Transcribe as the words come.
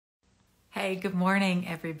Hey, good morning,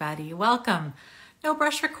 everybody. Welcome. No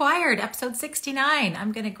brush required, episode 69.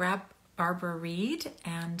 I'm going to grab Barbara Reade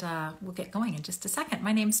and we'll get going in just a second.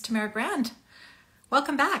 My name's Tamara Grand.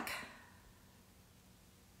 Welcome back.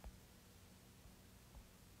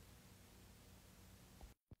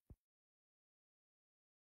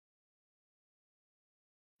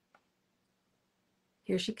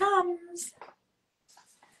 Here she comes.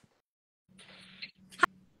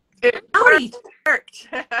 It Howdy. worked.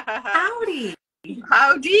 Howdy.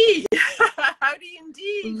 Howdy. Howdy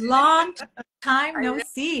indeed. Long time no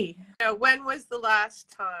see. When was the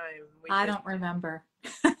last time? I don't remember.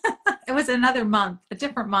 It was another month, a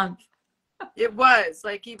different month. It was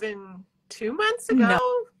like even 2 months ago.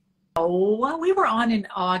 No, we were on in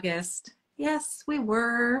August. Yes, we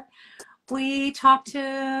were. We talked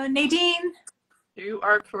to Nadine. You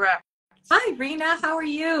are correct. Hi, Rena. How are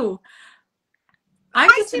you? I'm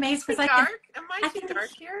just amazed because Am I too dark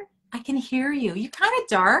here? I can hear you. You're kind of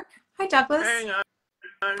dark. Hi, Douglas. Hang on.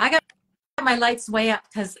 I got my lights way up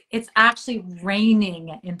because it's actually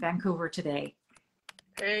raining in Vancouver today.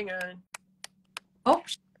 Hang on. Oh,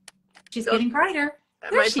 she's getting brighter.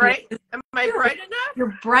 Am I bright? Am I bright enough?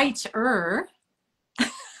 You're brighter.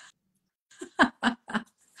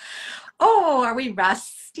 Oh, are we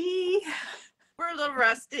rusty? We're a little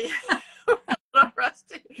rusty.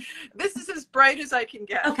 Rusty. This is as bright as I can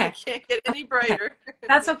get. Okay. I can't get any brighter. Okay.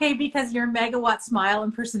 That's okay because your megawatt smile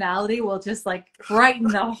and personality will just like brighten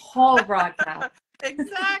the whole broadcast.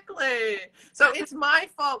 Exactly. So it's my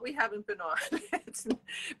fault we haven't been on. It's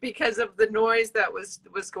because of the noise that was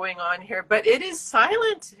going on here. But it is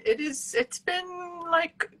silent. It's been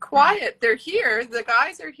like quiet. They're here. The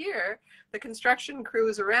guys are here. The construction crew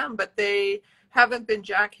is around, but they haven't been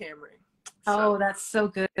jackhammering. So. Oh, that's so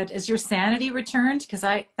good. Is your sanity returned? Because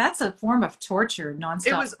that's a form of torture, nonstop.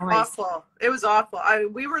 It was awful. It was awful.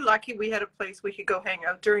 We were lucky we had a place we could go hang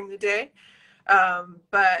out during the day.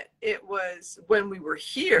 But it was when we were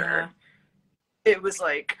here, It was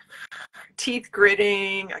like teeth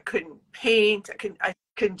gritting. I couldn't paint. I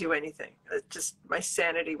couldn't do anything. Just my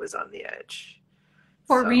sanity was on the edge.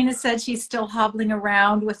 Poor Rena said she's still hobbling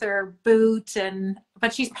around with her boot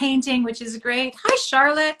but she's painting, which is great. Hi,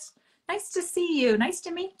 Charlotte. Nice to see you. Nice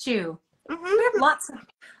to meet you. Mm-hmm. We have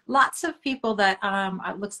lots of people that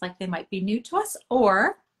it looks like they might be new to us,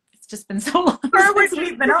 or it's just been so long since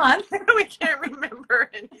we've been on. We can't remember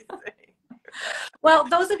anything. Well,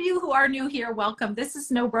 those of you who are new here, welcome. This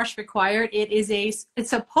is No Brush Required. It's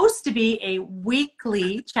supposed to be a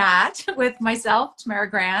weekly chat with myself, Tamara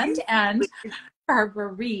Grand, and Barbara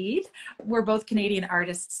Reade. We're both Canadian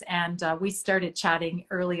artists, and we started chatting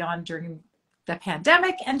early on during the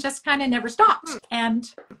pandemic and just kind of never stopped.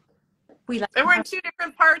 And we're in two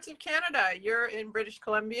different parts of Canada. You're in British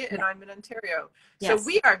Columbia and I'm in Ontario. Yes. So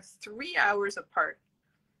we are 3 hours apart.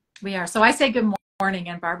 We are. So I say good morning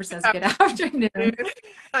and Barbara says good afternoon.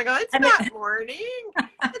 I go, it's not morning.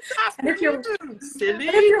 It's afternoon.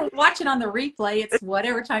 If you're watching on the replay, it's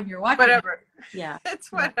whatever time you're watching. Whatever. Yeah.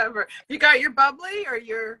 It's whatever. You got your bubbly or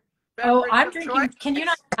your... Oh, I'm drinking. Choice? Can you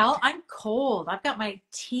not tell? I'm cold. I've got my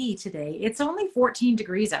tea today. It's only 14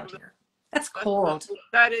 degrees out here. That's cold.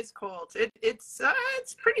 That is cold. It's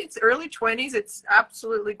pretty. It's early 20s. It's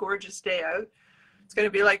absolutely gorgeous day out. It's going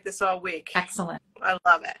to be like this all week. Excellent. I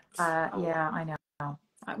love it. Yeah, I know.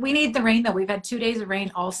 We need the rain though. We've had 2 days of rain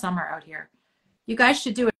all summer out here. You guys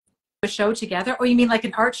should do a show together. Or you mean like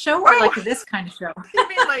an art show or like this kind of show? You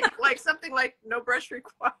mean like something like No Brush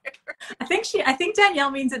Required? I think Danielle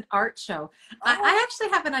means an art show. I actually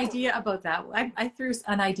have an idea about that. I threw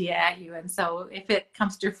an idea at you, and so if it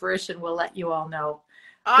comes to fruition, we'll let you all know.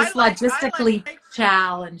 It's logistically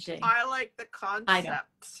challenging. I like the concept. I know.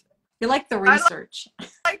 You like the research. I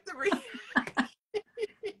like the research.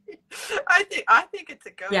 I think it's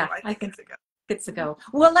a go. Yeah, I think it's a go. It's a go.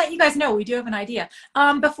 We'll let you guys know. We do have an idea.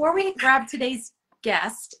 Before we grab today's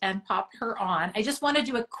guest and pop her on, I just want to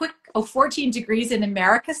do a quick 14 degrees in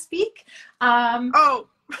America speak.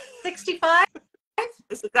 65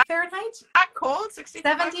 is it that Fahrenheit? That cold?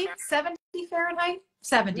 65 70 Fahrenheit?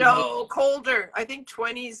 70. No, maybe. Colder. I think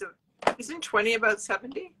 20s. Isn't 20 about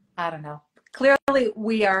 70? I don't know. Clearly,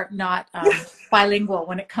 we are not bilingual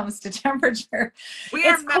when it comes to temperature.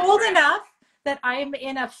 It's cold enough that I'm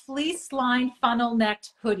in a fleece-lined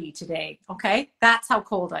funnel-necked hoodie today, okay? That's how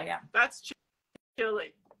cold I am. That's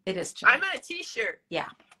chilly. It is chilly. I'm in a t-shirt. Yeah.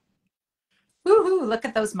 Woohoo, look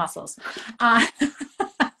at those muscles.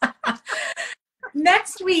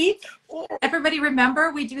 Next week, everybody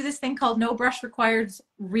remember, we do this thing called No Brush Required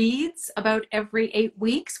Reads about every 8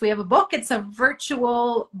 weeks. We have a book. It's a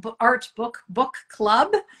virtual art book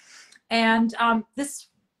club. And this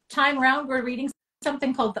time around, we're reading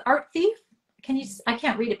something called The Art Thief. I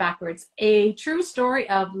can't read it backwards. A true story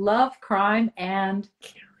of love, crime, and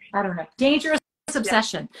I don't know, dangerous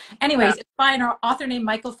obsession. Anyways, it's by an author named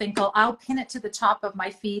Michael Finkel. I'll pin it to the top of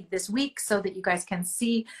my feed this week so that you guys can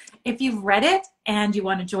see. If you've read it and you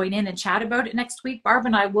want to join in and chat about it next week, Barb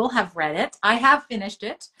and I will have read it. I have finished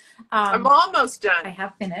it. I'm almost done. I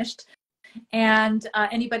have finished. And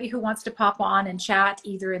anybody who wants to pop on and chat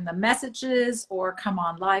either in the messages or come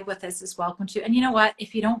on live with us is welcome to. And you know what?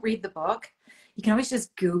 If you don't read the book, you can always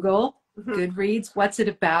just Google Goodreads, what's it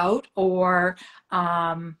about, or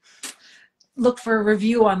look for a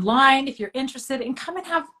review online if you're interested, and come and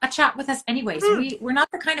have a chat with us anyways. We're not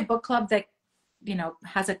the kind of book club that, you know,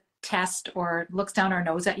 has a test or looks down our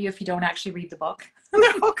nose at you if you don't actually read the book.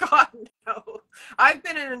 No, God, no. I've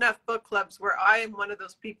been in enough book clubs where I am one of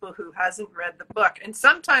those people who hasn't read the book. And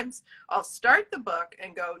sometimes I'll start the book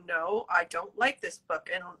and go, no, I don't like this book.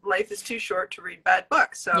 And life is too short to read bad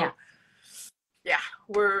books. So yeah,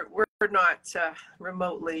 we're not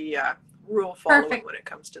remotely rule following when it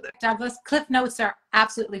comes to this. Douglas, Cliff Notes are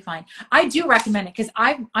absolutely fine. I do recommend it because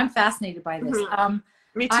I'm fascinated by this.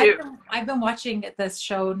 Me too. I've been watching this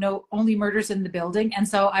show, No Only Murders in the Building, and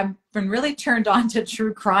so I've been really turned on to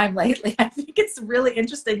true crime lately. I think it's really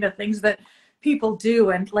interesting the things that people do,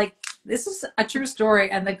 and like this is a true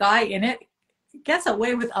story, and the guy in it gets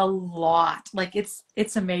away with a lot. Like it's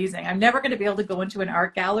amazing. I'm never going to be able to go into an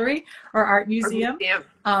art gallery or art museum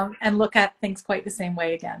and look at things quite the same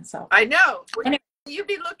way again. So I know. Would you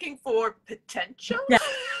be looking for potential? Yeah.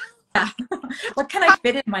 What can I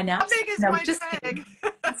fit in my knapsack? How big is my bag?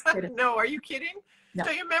 No, are you kidding? No.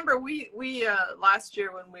 Do you remember we last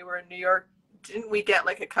year when we were in New York, didn't we get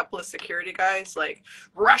like a couple of security guys like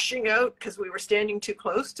rushing out because we were standing too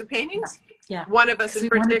close to paintings? Yeah. One of us in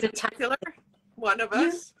particular. One of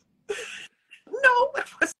us. No, it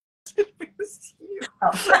wasn't. It was you.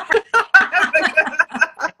 Oh.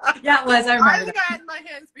 Yeah, it was. I remember. I had my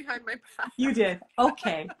hands behind my back. You did.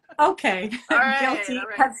 Okay. Okay. All right, Guilty. all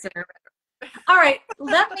right. All right.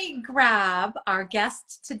 Let me grab our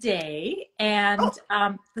guest today and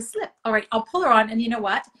the slip. All right. I'll pull her on. And you know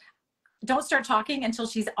what? Don't start talking until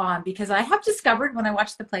she's on, because I have discovered when I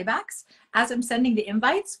watch the playbacks, as I'm sending the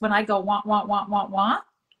invites, when I go want,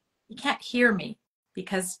 you can't hear me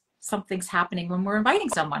because something's happening when we're inviting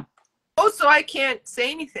someone. Oh, so I can't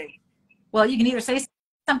say anything. Well, you can either say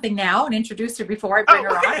something now and introduce her before I bring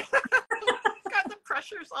her on. God, the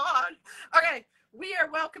pressure's on. Okay, we are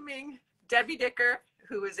welcoming Debbie Dicker,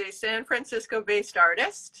 who is a San Francisco-based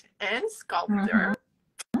artist and sculptor,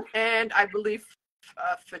 and I believe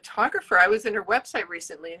a photographer. I was in her website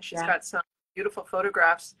recently, and she's got some beautiful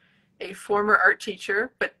photographs. A former art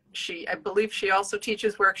teacher, but I believe she also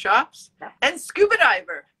teaches workshops, and scuba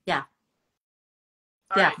diver. Yeah.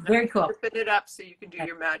 All right, very cool. Open it up so you can do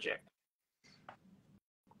your magic.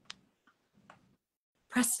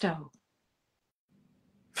 Presto.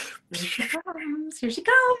 Here she comes. Here she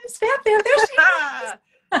comes. Fanfare. There she is.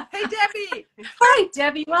 Hey, Debbie. Hi,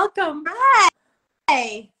 Debbie. Welcome. Hi.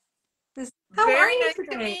 How Very are you nice today?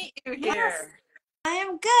 to meet you here. Yes. I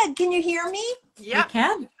am good. Can you hear me? Yeah. You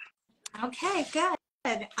can. Okay, good.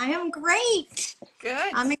 I am great.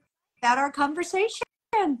 Good. I'm excited about our conversation.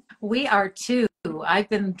 We are too. I've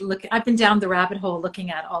been down the rabbit hole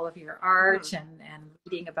looking at all of your art and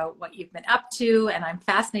reading about what you've been up to, and I'm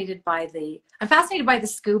fascinated by the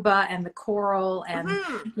scuba and the coral and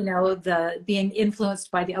you know, the being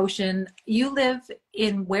influenced by the ocean. You live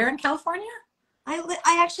where in California?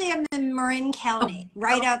 I actually am in Marin County,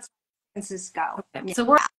 right outside San Francisco. Okay. Yeah. So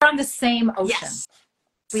we're on the same ocean. Yes.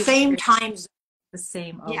 Same time zone. The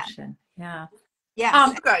same ocean. Yeah. Yeah.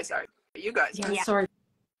 You guys are. You guys are. Yeah. Sorry.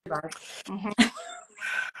 Yeah.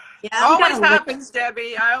 Always happens,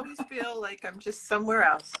 Debbie. I always feel like I'm just somewhere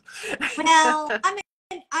else. Well,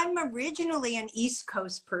 I'm originally an East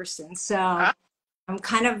Coast person, so I'm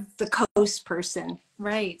kind of the coast person.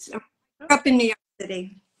 Right. I grew up in New York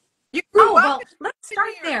City. You grew up well, let's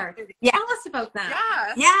start there. Yeah. Tell us about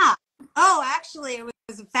that. Yeah. Oh, actually, it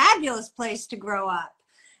was a fabulous place to grow up.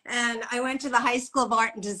 And I went to the High School of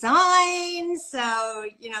Art and Design. So,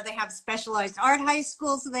 you know, they have specialized art high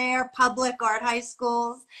schools there, public art high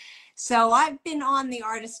schools. So I've been on the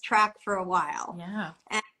artist track for a while. Yeah.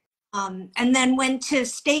 And then went to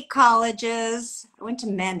state colleges. I went to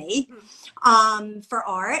many for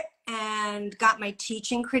art and got my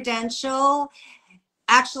teaching credential,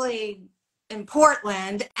 actually in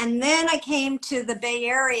Portland. And then I came to the Bay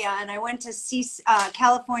Area and I went to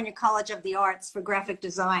California College of the Arts for graphic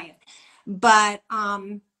design. But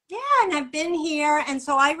yeah, and I've been here. And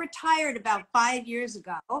so I retired about 5 years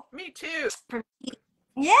ago. Me too.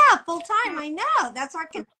 Yeah, full time. I know. That's our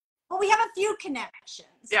well, we have a few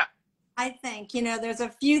connections. Yeah. I think, you know, there's a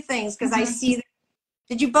few things because I Mhm. see that.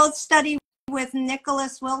 Did you both study with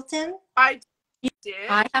Nicholas Wilton? I did.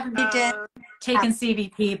 I haven't You did? taken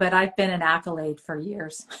CVP, but I've been an accolade for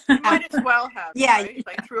years. You might as well have, Yeah. right?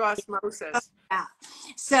 Like through osmosis. Yeah.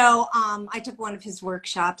 So I took one of his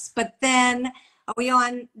workshops, but then are we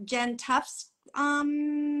on Jen Tuff's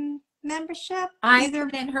membership? I'm Either.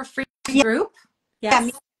 in her free Yeah, group. yeah,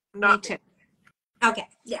 Yes. me too. Okay,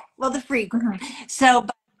 yeah. Well, the free group. Mhm. So,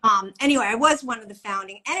 but, anyway, I was one of the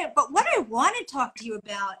founding. But what I want to talk to you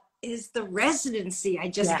about is the residency I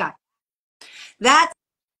just got. That's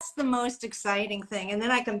the most exciting thing, and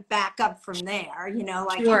then I can back up from there. You know,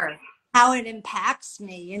 like Sure. how it impacts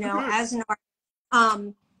me. You know, Mhm. as an artist.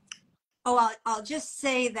 I'll just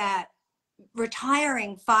say that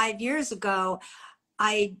retiring 5 years ago,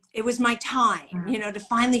 it was my time. You know, to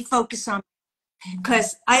finally focus on,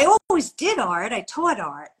 because I always did art. I taught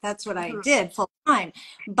art. That's what I did full time.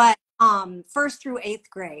 But first through 8th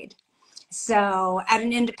grade, so at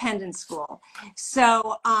an independent school.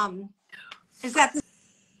 So is that the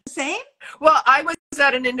same? Well, I was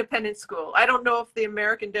at an independent school. I don't know if the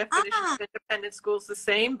American definition Ah, of independent school is the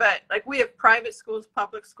same, but like we have private schools,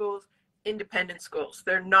 public schools, independent schools.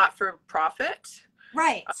 They're not for profit.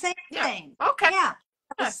 right. Same Yeah. thing. Okay. Yeah.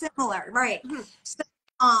 Yeah. Similar. Right. Mhm.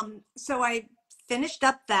 So I finished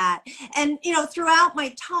up that, and you know, throughout my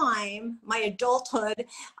time, my adulthood,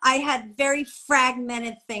 I had very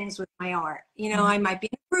fragmented things with my art. You know, I might be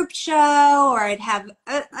in a group show, or I'd have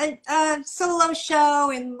a solo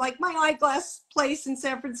show in like my eyeglass place in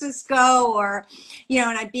San Francisco, or you know,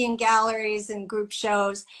 and I'd be in galleries and group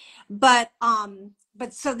shows. But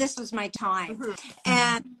so this was my time,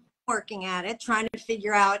 and working at it, trying to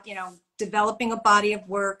figure out, you know, developing a body of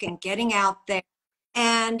work and getting out there.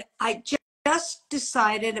 And I just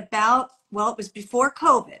decided about, well, it was before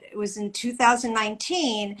COVID. It was in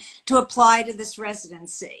 2019 to apply to this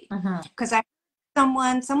residency because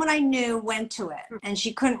someone I knew went to it and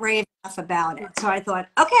she couldn't rave enough about it. So I thought,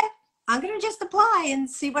 okay, I'm going to just apply and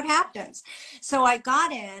see what happens. So I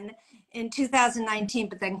got in 2019,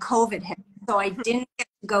 but then COVID hit. So I didn't get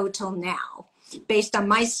to go till now based on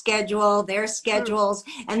my schedule, their schedules.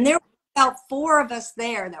 And there about 4 of us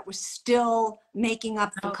there that were still making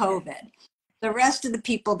up for COVID. The rest of the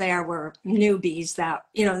people there were newbies that,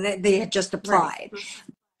 you know, they had just applied,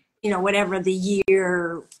 you know, whatever the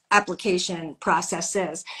year application process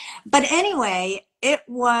is. But anyway, it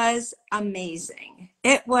was amazing.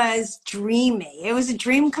 It was dreamy. It was a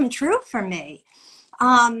dream come true for me.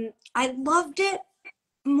 I loved it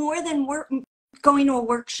more than going to a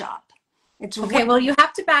workshop. It's Okay, well, you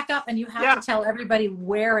have to back up and you have to tell everybody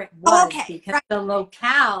where it was because right, the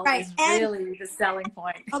locale right. is really the selling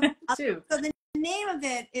point too. So the name of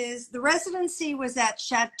it is, the residency was at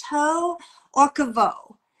Chateau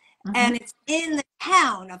Orquevaux, and it's in the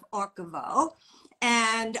town of Orquevaux.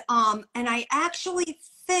 And I actually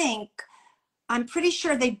think, I'm pretty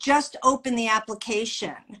sure they just opened the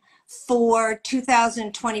application for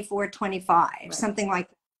 2024-25, something like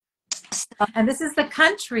that. And this is the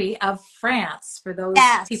country of France, for those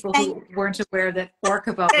people who weren't aware that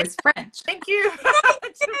Orquevaux is French. Thank you.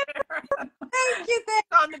 Thank you.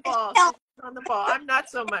 On the ball. On the ball. I'm not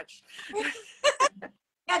so much.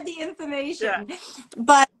 Had the information.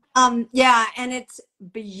 But yeah, and it's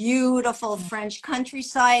beautiful French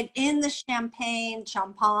countryside in the Champagne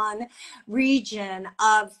region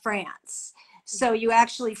of France. So you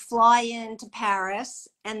actually fly into Paris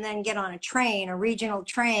and then get on a regional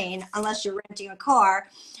train, unless you're renting a car.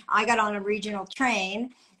 I got on a regional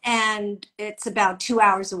train, and it's about 2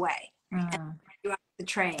 hours away. And you have the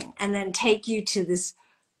train, and then take you to this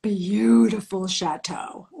beautiful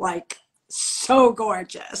chateau, like so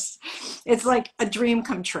gorgeous. It's like a dream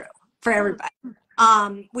come true for everybody.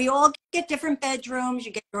 We all get different bedrooms.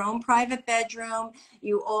 You get your own private bedroom.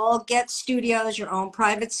 You all get studios, your own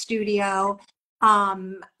private studio.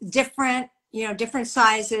 Different, you know, different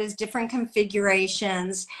sizes, different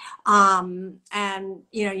configurations. And,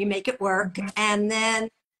 you know, you make it work. And then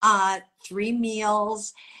 3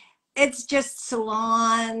 meals. It's just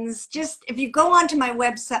salons. Just, if you go onto my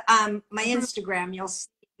website, my Instagram, you'll see,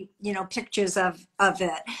 you know, pictures of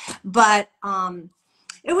it. But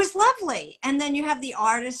it was lovely. And then you have the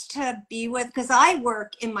artist to be with, because I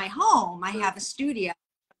work in my home. I have a studio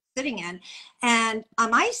sitting in, and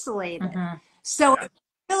I'm isolated. So it's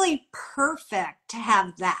really perfect to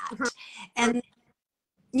have that. And,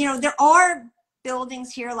 you know, there are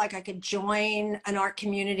buildings here, like I could join an art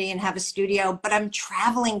community and have a studio, but I'm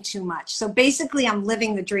traveling too much. So basically I'm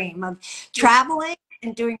living the dream of traveling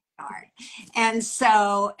and doing art. And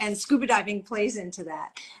so, and scuba diving plays into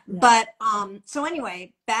that. Yeah. But so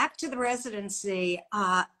anyway, back to the residency,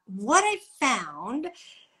 what I found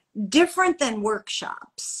different than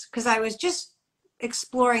workshops, because I was just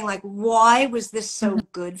exploring like, why was this so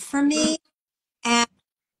good for me? And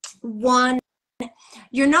one,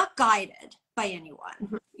 you're not guided by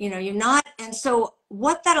anyone, you know, you're not. And so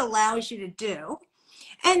what that allows you to do,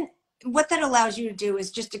 and what that allows you to do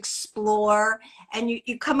is just explore, and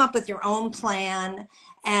you come up with your own plan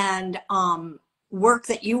and work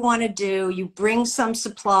that you want to do. You bring some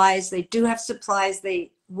supplies. They do have supplies.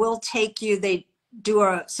 They will take you. They do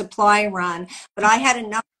a supply run. But I had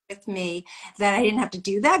enough with me that I didn't have to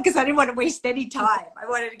do that because I didn't want to waste any time. I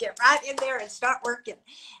wanted to get right in there and start working.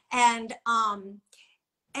 And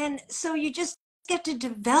so you just get to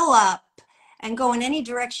develop and go in any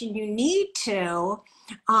direction you need to,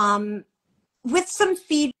 with some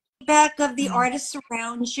feedback of the artists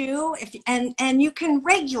around you, and you can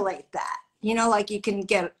regulate that, you know, like you can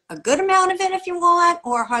get a good amount of it if you want,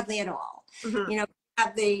 or hardly at all. You know,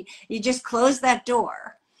 you just close that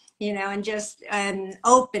door, you know, and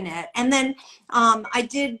open it. And then I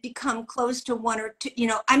did become close to one or two, you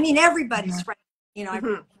know, I mean, everybody's friendly, you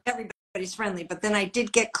know, everybody's friendly, but then I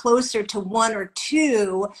did get closer to one or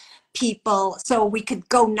two people so we could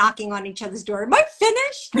go knocking on each other's door. Am I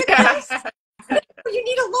finished with this? You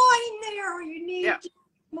need a line there, or you need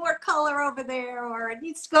more color over there, or it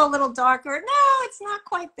needs to go a little darker. No, it's not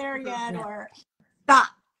quite there yet, or stop,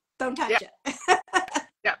 don't touch it.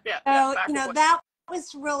 So, you know, that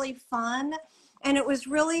was really fun. And it was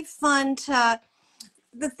really fun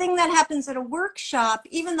the thing that happens at a workshop,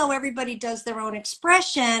 even though everybody does their own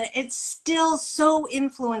expression, it's still so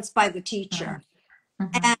influenced by the teacher.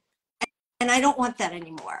 And I don't want that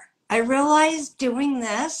anymore. I realized doing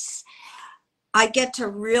this, I get to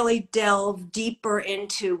really delve deeper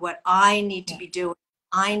into what I need to be doing.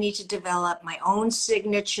 I need to develop my own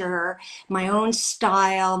signature, my own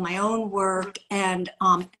style, my own work, and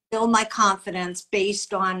build my confidence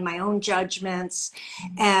based on my own judgments,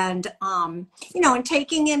 and you know, and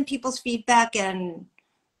taking in people's feedback and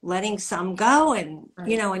letting some go, and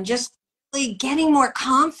you know, and just really getting more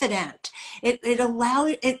confident. It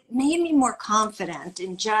made me more confident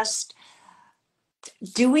in just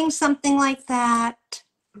doing something like that.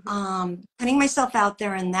 Putting myself out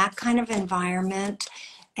there in that kind of environment,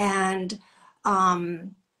 and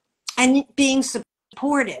being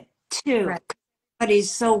supported too.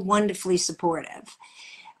 Everybody's so wonderfully supportive.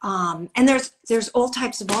 And there's all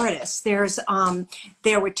types of artists. There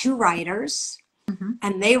were two writers,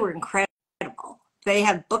 and they were incredible. They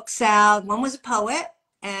had books out. One was a poet,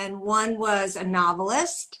 and one was a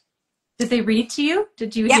novelist. Did they read to you?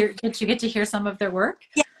 Did you get to hear some of their work?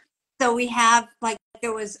 Yeah. So we have, like,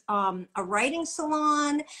 there was a writing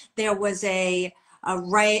salon. There was a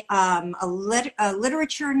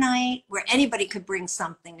literature night where anybody could bring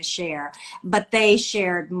something to share, but they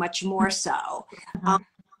shared much more so.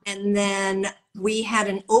 And then we had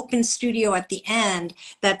an open studio at the end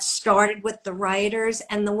that started with the writers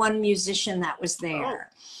and the one musician that was there.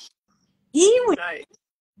 He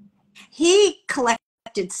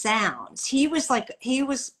collected sounds. He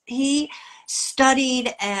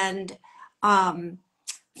studied and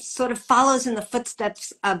sort of follows in the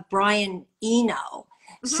footsteps of Brian Eno.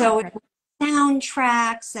 So it was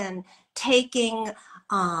soundtracks and taking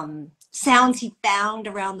sounds he found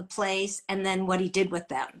around the place, and then what he did with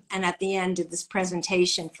them, and at the end did this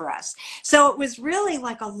presentation for us. So it was really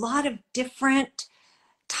like a lot of different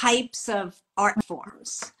types of art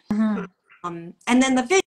forms. And then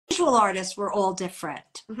the visual artists were all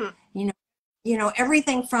different. You know,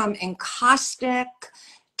 everything from encaustic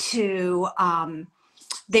to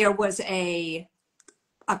there was a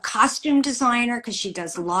costume designer, because she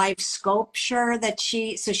does live sculpture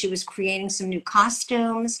so she was creating some new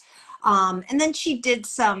costumes. And then she did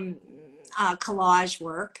some collage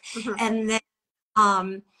work. And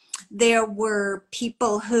then there were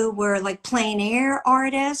people who were like plein air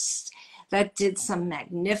artists that did some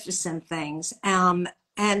magnificent things.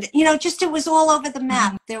 And, you know, just, it was all over the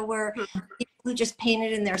map. There were people who just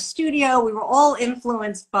painted in their studio. We were all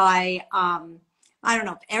influenced by, I don't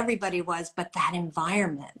know if everybody was, but that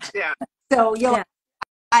environment. So you'll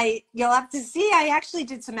have to see, I actually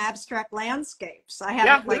did some abstract landscapes. I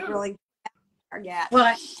haven't really yet.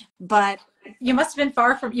 Well, but you must have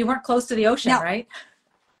been you weren't close to the ocean, right?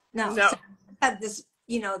 No. So I had this,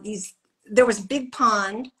 you know, there was a big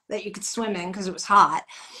pond that you could swim in because it was hot.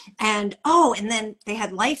 And then they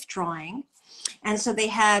had life drawing. And so they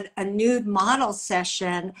had a nude model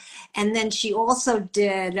session. And then she also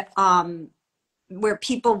did where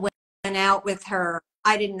people went out with her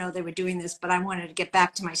I didn't know they were doing this, but I wanted to get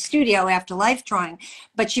back to my studio after life drawing.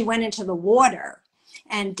 But she went into the water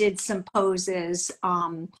and did some poses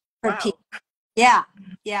for people. Wow. Yeah,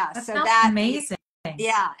 yeah. That So sounds that, amazing.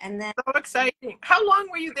 yeah, and then So exciting. How long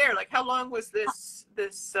were you there? Like, how long was this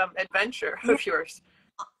adventure of yours?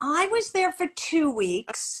 I was there for 2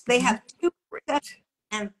 weeks. They have 2 Great.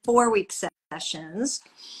 and 4 week sessions,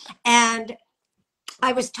 and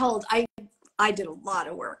I was told I did a lot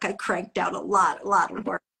of work. I cranked out a lot of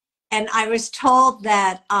work, and I was told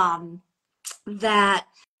that that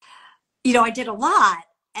I did a lot,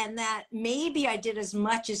 and that maybe I did as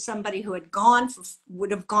much as somebody who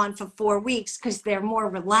would have gone for 4 weeks, because they're more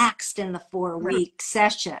relaxed in the 4 week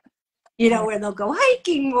session. Where they'll go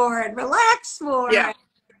hiking more and relax more. Yeah.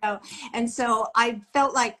 And so I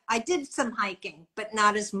felt like I did some hiking, but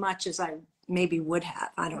not as much as I maybe would have.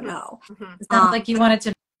 I don't know. It sounds like you wanted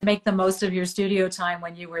to make the most of your studio time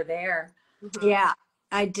when you were there. Yeah,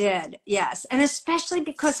 I did. Yes. And especially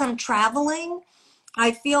because I'm traveling, I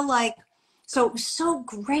feel like, so it was so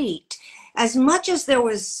great. As much as there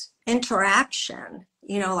was interaction,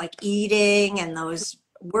 like eating and those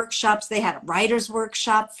workshops, they had a writer's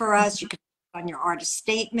workshop for us. You could on your artist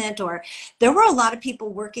statement, or there were a lot of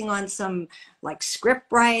people working on some like script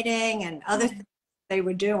writing and other things they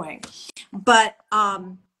were doing, but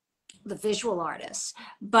the visual artists,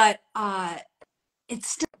 but it's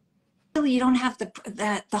still, you don't have the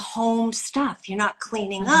home stuff. You're not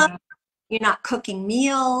cleaning up, you're not cooking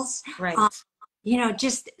meals, right?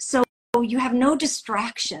 Just so you have no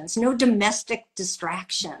distractions, no domestic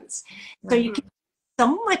distractions, so you can do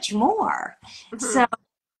so much more. So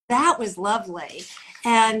that was lovely.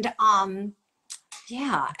 And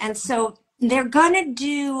yeah, and so they're gonna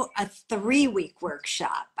do a 3 week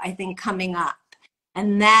workshop, I think, coming up,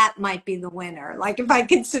 and that might be the winner. Like, if I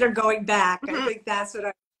consider going back, I think that's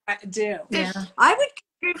what I do. Yeah. I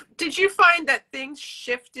would. Did you find that things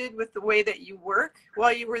shifted with the way that you work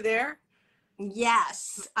while you were there?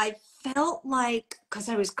 Yes, I felt like, because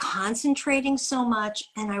I was concentrating so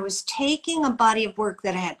much, and I was taking a body of work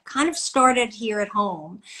that I had kind of started here at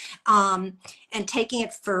home, and taking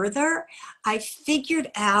it further, I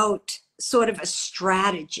figured out sort of a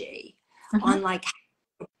strategy on like how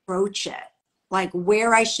to approach it, like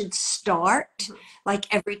where I should start, like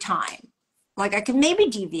every time. Like I could maybe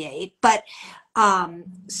deviate, but and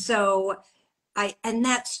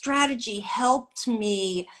that strategy helped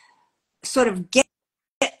me sort of get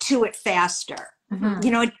to it faster.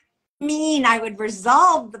 It mean I would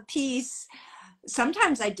resolve the piece.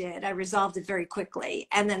 Sometimes I did. I resolved it very quickly,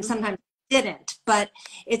 and then sometimes I didn't. But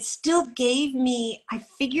it still gave me, I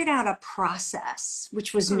figured out a process,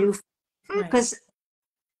 which was new, because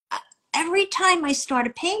every time I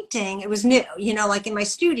started painting, it was new, like in my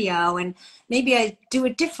studio, and maybe I do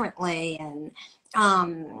it differently. And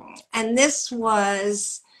this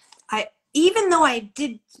was, even though I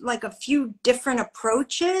did like a few different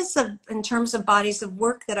approaches in terms of bodies of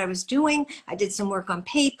work that I was doing, I did some work on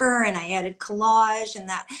paper and I added collage, and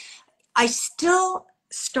that I still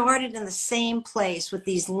started in the same place with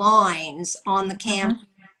these lines on the canvas.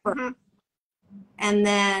 And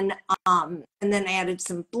then I added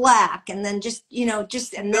some black, and then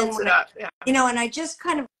and then and I just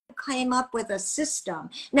kind of came up with a system.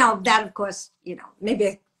 Now that, of course,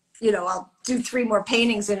 maybe I'll do 3 more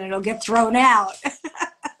paintings and it'll get thrown out.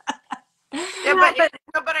 Yeah,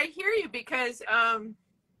 but I hear you, because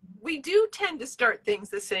we do tend to start things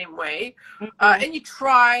the same way, and you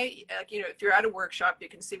try, if you're at a workshop, you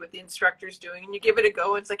can see what the instructor's doing, and you give it a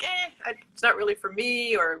go. It's like, it's not really for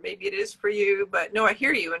me, or maybe it is for you. But no, I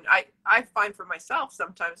hear you, and I find for myself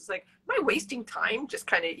sometimes it's like, am I wasting time just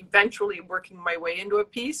kind of eventually working my way into a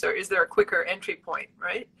piece, or is there a quicker entry point,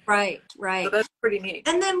 right? Right. So that's pretty neat.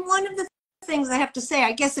 And then one of the things I have to say,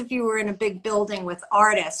 I guess if you were in a big building with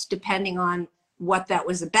artists, depending on what that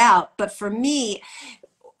was about, but for me,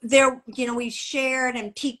 there, we shared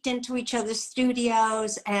and peeked into each other's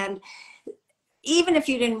studios, and even if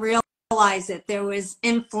you didn't realize it, there was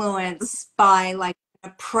influence by like an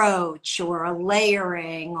approach or a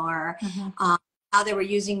layering, or how they were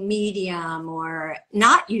using medium or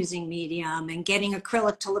not using medium, and getting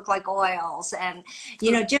acrylic to look like oils, and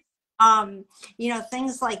just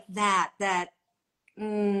things like that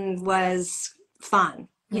was fun,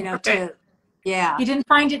 yeah. You didn't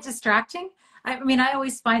find it distracting? I mean, I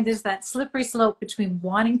always find there's that slippery slope between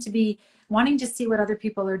wanting to see what other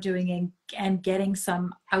people are doing and getting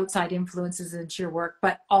some outside influences into your work,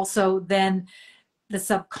 but also then the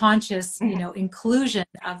subconscious, inclusion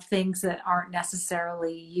of things that aren't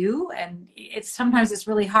necessarily you. And sometimes it's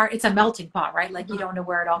really hard. It's a melting pot, right? Like you don't know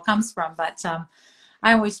where it all comes from, but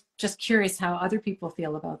I'm always just curious how other people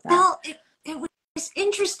feel about that. Well, it was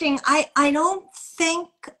interesting. I don't think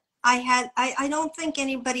I don't think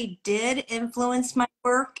anybody did influence my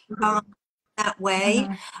work that way.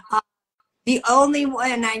 The only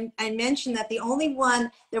one, I mentioned that the only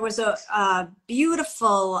one, there was a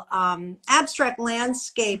beautiful abstract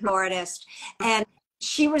landscape artist, and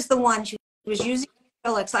she was the one, she was using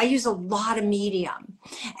acrylics. I use a lot of medium,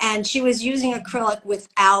 and she was using acrylic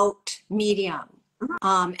without medium,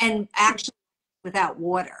 and actually without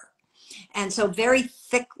water. And so very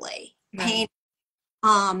thickly painted.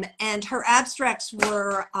 And her abstracts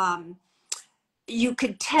were, you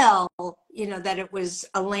could tell, you know, that it was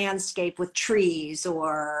a landscape with trees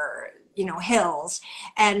or, you know, hills,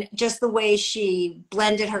 and just the way she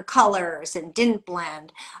blended her colors and didn't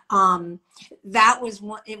blend. That was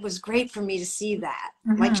one, it was great for me to see that.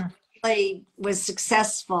 Like, she really was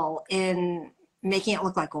successful in making it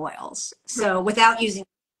look like oils. So without using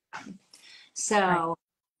them. So,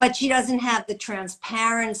 but she doesn't have the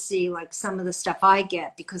transparency like some of the stuff I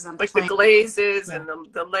get because I'm like playing. the glazes and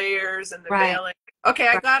the layers and the veiling. Okay,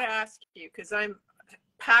 I gotta ask you, because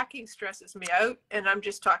packing stresses me out, and I'm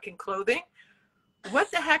just talking clothing.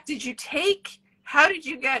 What the heck did you take? How did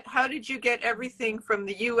you get everything from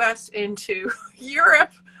the US into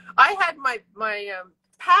Europe? I had my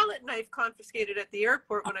palette knife confiscated at the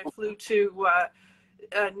airport when I flew to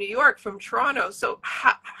New York from Toronto. So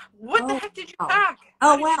what the heck did you pack?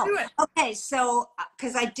 Oh, well, okay. So,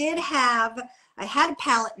 because I had a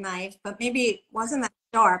palette knife, but maybe it wasn't that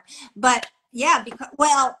sharp. But yeah, because,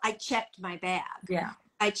 well, I checked my bag. Yeah.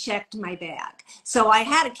 I checked my bag. So I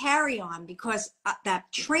had a carry-on because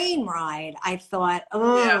that train ride, I thought, you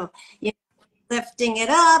know, lifting it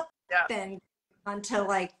up and onto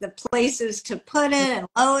like the places to put it and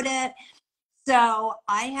load it. So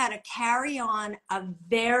I had to carry on a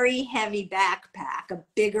very heavy backpack, a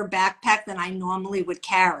bigger backpack than I normally would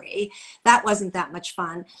carry. That wasn't that much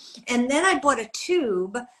fun. And then I bought a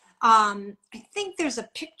tube. I think there's a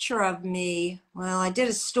picture of me. Well, I did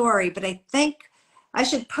a story, but I think I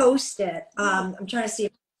should post it. I'm trying to see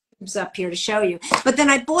if it's up here to show you. But then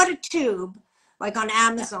I bought a tube, like on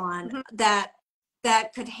Amazon, that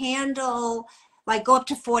could handle, like, go up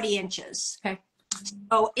to 40 inches. Okay.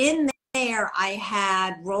 So in there, I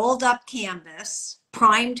had rolled up canvas,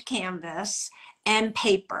 primed canvas, and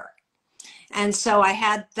paper. And so I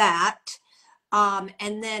had that.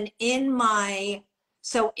 And then in my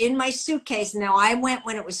suitcase, now I went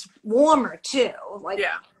when it was warmer too, like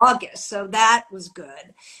August. So that was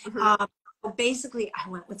good. So basically, I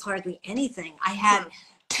went with hardly anything. I had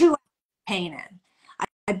 2 painted.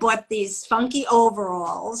 I bought these funky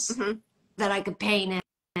overalls that I could paint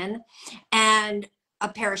in, and a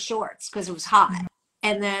pair of shorts because it was hot,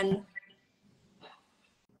 and then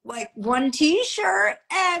like one t-shirt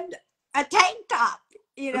and a tank top,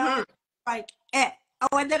 you know, like it.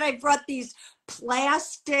 Oh, and then I brought these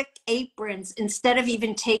plastic aprons instead of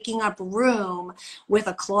even taking up room with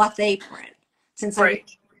a cloth apron, since I was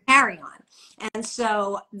carry-on. And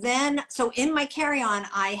so then, so in my carry-on,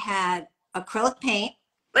 I had acrylic paint.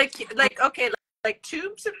 Like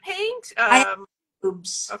tubes of paint?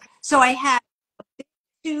 Tubes. Okay. So I had a big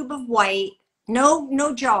tube of white,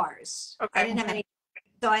 no jars. Okay. I didn't have any.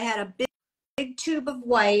 So I had a big tube of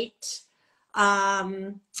white,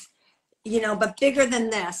 you know, but bigger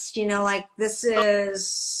than this, you know, like this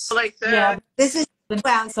is like this is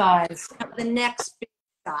the size. The next big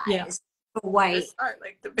size for white.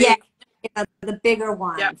 Like the big, the bigger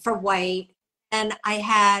one for white. And I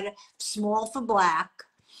had small for black.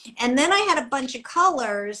 And then I had a bunch of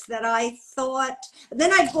colors that I thought,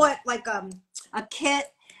 then I bought like a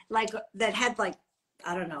kit like that had like,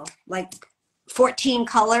 I don't know, like 14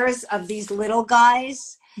 colors of these little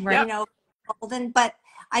guys, you know, golden, but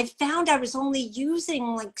I found I was only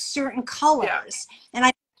using like certain colors and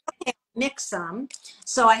I mix them.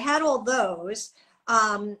 So I had all those.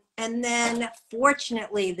 And then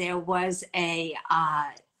fortunately there was a,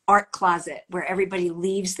 art closet where everybody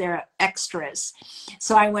leaves their extras.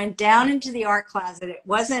 So I went down into the art closet. It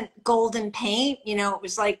wasn't golden paint, you know, it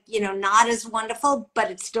was like, you know, not as wonderful,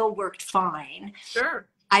 but it still worked fine. Sure.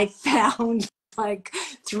 I found like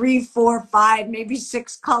 3, 4, 5, maybe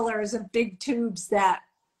 6 colors of big tubes that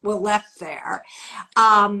were left there.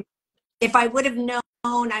 If I would have known,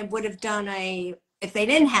 I would have done if they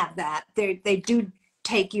didn't have that, they do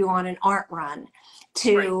take you on an art run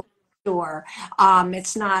to store.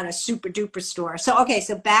 It's not a super duper store. So, okay,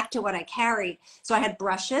 so back to what I carried. So I had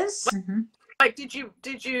brushes. Like, did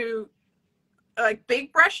you like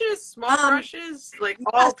big brushes, small brushes, like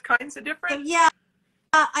all kinds of different? So yeah,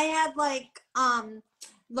 I had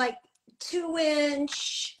like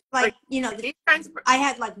 2-inch, Like you know, these kinds of, I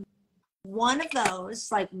had like one of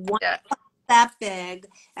those, like one yeah, that big,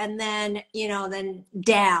 and then, you know, then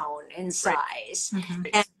down in right, size. Mhm.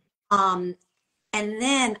 right. And, and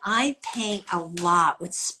then I paint a lot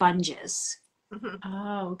with sponges. Mhm.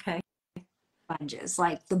 Oh, okay. Sponges,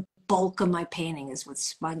 like the bulk of my painting is with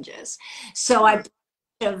sponges. So I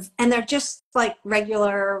have, and they're just like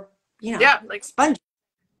regular, you know, Yeah, like, sponge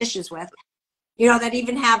dishes with, you know, that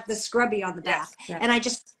even have the scrubby on the back. yes. Yeah. And I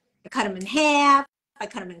just cut them in half. I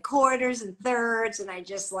cut them in quarters and thirds, and I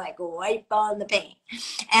just like wipe on the paint.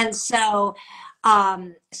 And so,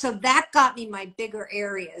 so that got me my bigger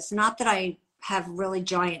areas. Not that I have really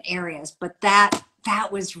giant areas, but that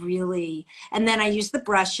was really. And then I use the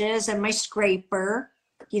brushes and my scraper,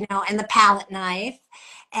 you know, and the palette knife,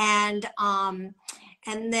 and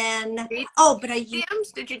then but I use.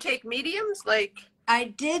 Mediums? Did you take mediums? Like, I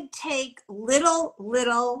did take little,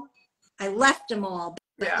 I left them all,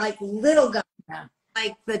 but yeah, like little guys, Yeah.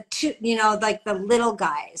 like the two, you know, like the little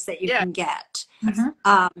guys that you yeah. can get.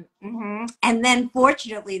 Mhm. And then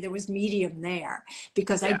fortunately there was medium there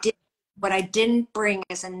because Yeah. what I didn't bring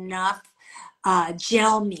is enough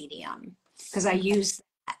gel medium because I used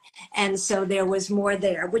that. And so there was more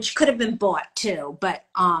there, which could have been bought too, but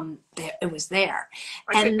it was there.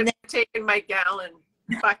 I could And have taken my gallon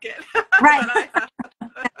bucket right. that I have.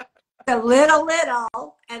 A little,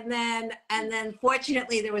 and then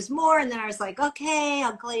fortunately there was more, and then I was like, okay,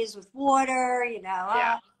 I'll glaze with water, you know,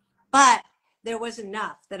 Yeah, but there was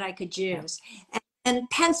enough that I could use. And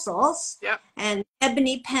pencils, yeah. and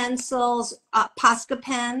ebony pencils, Posca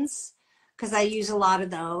pens, because I use a lot of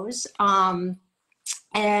those,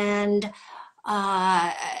 and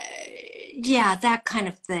yeah, that kind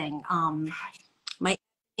of thing. My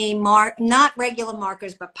not regular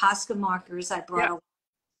markers, but Posca markers I brought.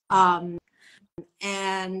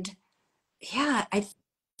 And yeah, I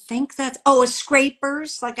think that's,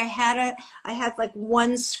 scrapers. Like I had like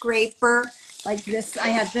one scraper like this. I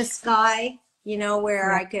had this guy, you know,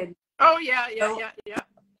 where Yeah. I could, Oh, yeah, yeah, yeah, yeah.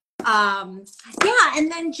 yeah.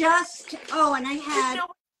 And then just, and You know,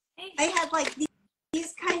 I had like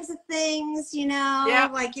these kinds of things, you know, yeah,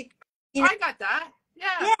 like, you know, I got that.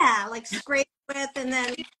 Yeah. yeah, like scrape with, and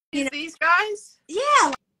then, you know, These guys,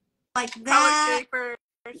 yeah, like color that. shapers.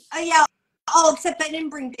 Yeah. Oh, except I didn't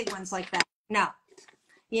bring big ones like that. No.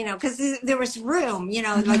 You know, because there was room, you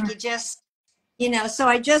know, like you just, you know, so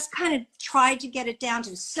I just kind of tried to get it down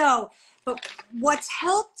to. So, but what's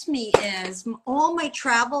helped me is all my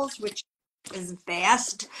travels, which is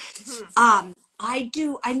vast. I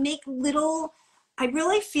make little, I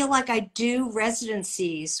really feel like I do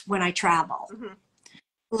residencies when I travel.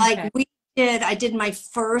 Like Okay. I did my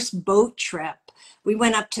first boat trip. We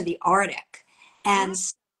went up to the Arctic, and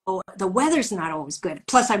so the weather's not always good.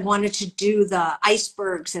 Plus I wanted to do the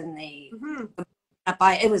icebergs and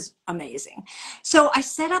it was amazing. So I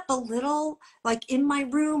set up a little, like in my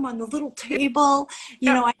room on the little table, you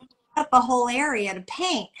Yeah. know, I set up a whole area to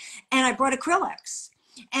paint, and I brought acrylics.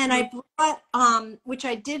 And I brought, which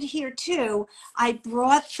I did here too, I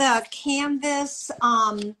brought the canvas,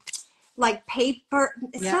 like paper.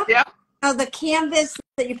 It's Yeah. not Yeah. the canvas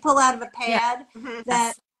that you pull out of a Yeah. pad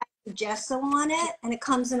that has gesso on it, and it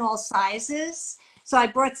comes in all sizes. So I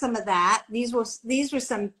brought some of that. These were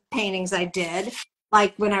some paintings I did,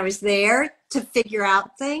 like when I was there to figure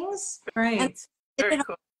out things. And Great. Very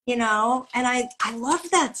cool. you know, and I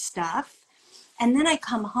love that stuff. And then I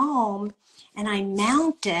come home and I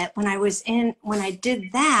mount it when I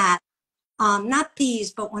did that. Not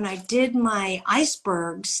these, but when I did my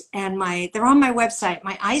icebergs and they're on my website,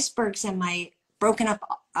 my icebergs and my broken up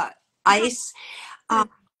ice.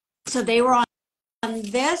 So they were on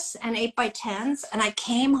this and 8x10s, and I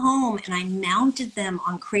came home and I mounted them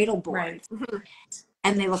on cradle board,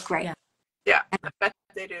 and they look great. Yeah. Yeah, I bet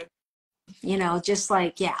they do. You know, just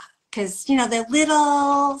like, yeah, because, you know, they're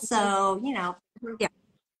little, so, you know, yeah.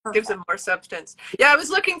 Gives them more substance. Yeah, I was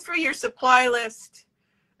looking through your supply list.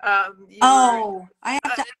 I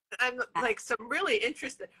have to. I'm like some really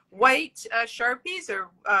interesting white Sharpies or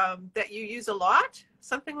that you use a lot,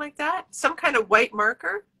 something like that. Some kind of white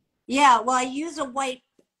marker. Yeah, well, I use a white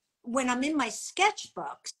when I'm in my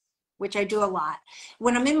sketchbooks, which I do a lot.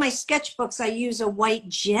 When I'm in my sketchbooks, I use a white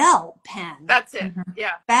gel pen. That's it.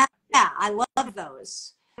 Yeah. Yeah, I love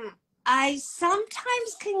those. I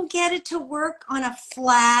sometimes can get it to work on a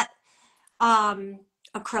flat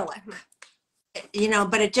acrylic, you know,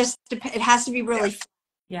 but it just depends. It has to be really,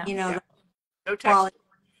 you know, No texture.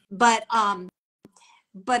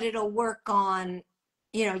 But it'll work on,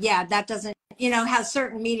 you know, that doesn't, you know how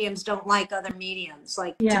certain mediums don't like other mediums,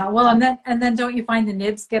 like Yeah, well, and then don't you find the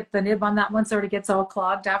nibs get the nib on that one sort of gets all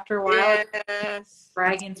clogged after a while? Yes.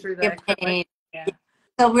 Dragging through your the pain. yeah.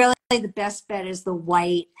 So really the best bet is the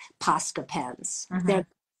white Posca pens.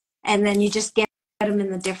 And then you just get them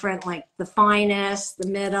in the different, like the finest, the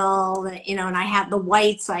middle, you know, and I have the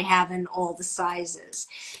whites I have in all the sizes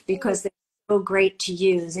because they're so great to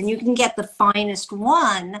use. And you can get the finest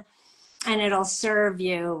one and it'll serve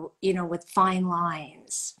you, you know, with fine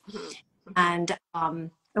lines. And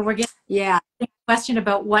We're getting a question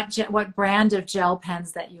about what brand of gel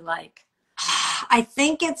pens that you like. I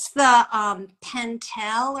think it's the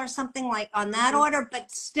Pentel or something like on that order,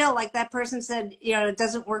 but still, like that person said, you know, it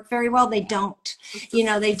doesn't work very well. They don't, you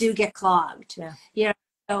know, they do get clogged. Yeah. You know,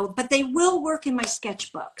 so, but they will work in my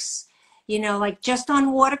sketchbooks. You know, like just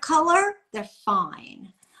on watercolor, they're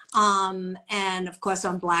fine. And of course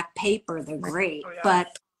on black paper, they're great. Oh, yeah.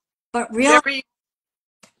 But really,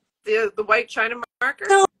 the white China marker.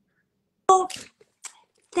 So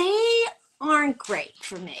they aren't great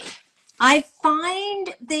for me. I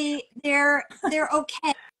find they're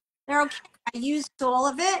okay. They're okay. I used all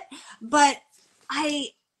of it, but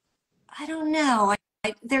I don't know.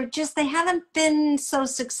 They haven't been so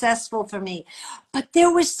successful for me. But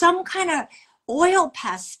there was some kind of oil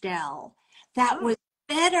pastel that was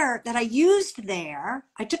better that I used there.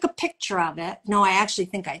 I took a picture of it. No, I actually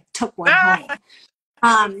think I took one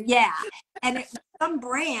home. Yeah. And it was some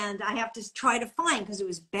brand I have to try to find because it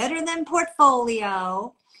was better than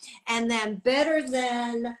Portfolio and then better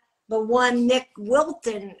than the one Nick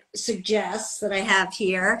Wilton suggests that I have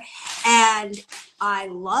here. And I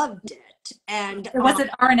loved it. And was it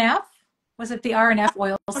RNF? Was it the RNF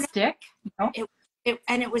oil stick? No?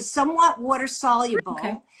 It was somewhat water soluble.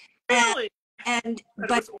 Okay. Really?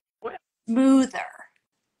 But smoother.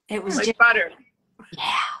 It was like just butter.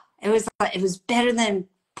 Yeah. It was better than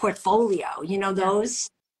Portfolio, you know, those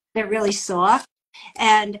they're really soft.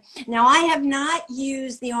 And now I have not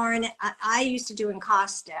used the RNF. I used to do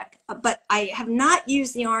encaustic, but I have not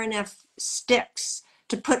used the RNF sticks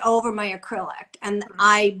to put over my acrylic. And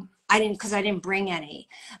I didn't, because I didn't bring any,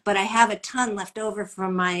 but I have a ton left over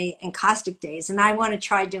from my encaustic days, and I want to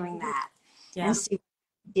try doing that. Yeah. And see.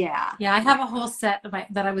 Yeah. Yeah, I have a whole set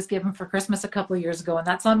that I was given for Christmas a couple of years ago, and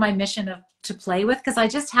that's on my mission to play with because I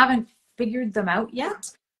just haven't figured them out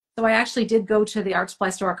yet. So I actually did go to the art supply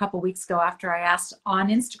store a couple of weeks ago after I asked on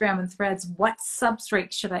Instagram and Threads, what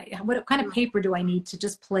substrate what kind of paper do I need to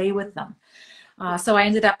just play with them? So I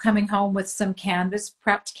ended up coming home with some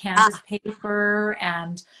prepped canvas paper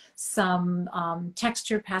and some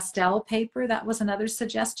texture pastel paper. That was another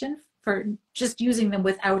suggestion for just using them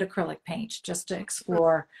without acrylic paint, just to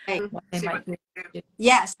explore what they might do.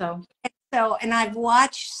 Yes. So, and I've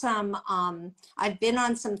watched some, I've been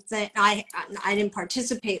on some I didn't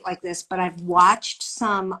participate like this, but I've watched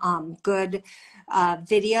some good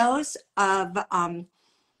videos of,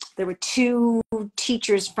 there were two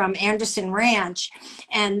teachers from Anderson Ranch,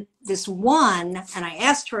 and this one, and I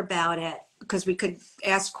asked her about it because we could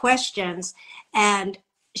ask questions, and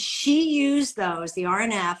she used those, the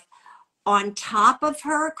RNF, on top of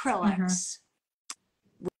her acrylics.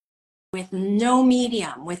 With no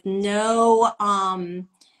medium, with no,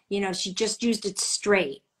 you know, she just used it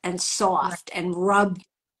straight and soft and rubbed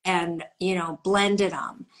and, you know, blended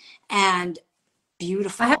them and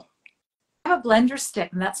beautiful. I have a blender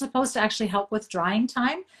stick, and that's supposed to actually help with drying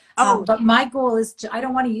time. But my goal is I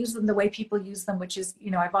don't want to use them the way people use them, which is,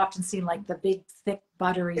 you know, I've often seen like the big, thick,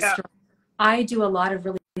 buttery straw. I do a lot of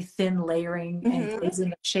really thin layering and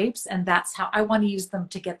glazing of shapes, and that's how I want to use them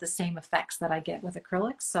to get the same effects that I get with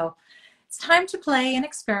acrylics. So it's time to play and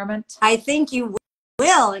experiment. I think you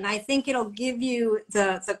will, and I think it'll give you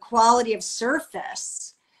the quality of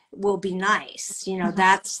surface will be nice. You know,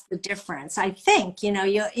 that's the difference. I think, you know,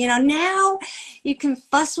 you know, now you can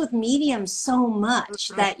fuss with mediums so much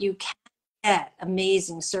that you can get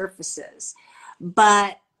amazing surfaces.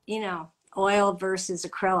 But, you know, oil versus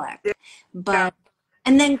acrylic. But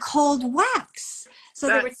and then cold wax. So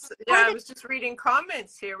I was just reading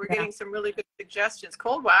comments here. We're getting some really good suggestions.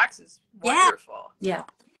 Cold wax is wonderful. Yeah,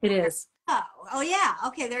 it is. Oh yeah.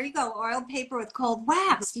 Okay, there you go. Oil paper with cold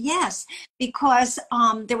wax. Yes, because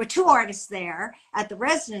there were two artists there at the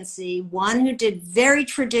residency. One who did very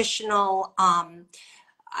traditional.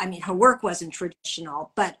 I mean, her work wasn't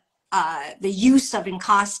traditional, but the use of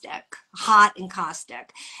encaustic, hot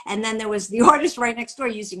encaustic, and then there was the artist right next door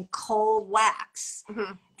using cold wax.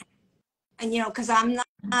 And, you know, because I'm not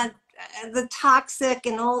the toxic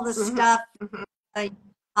and all the stuff, like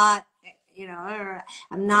hot, you know,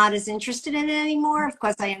 I'm not as interested in it anymore. Of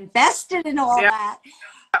course, I invested in all that.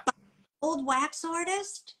 cold wax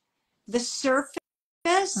artist, the surface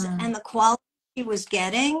and the quality she was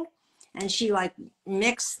getting, and she like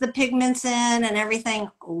mixed the pigments in and everything,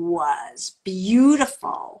 was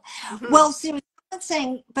beautiful. Well, see, I'm not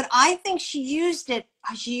saying, but I think she used, and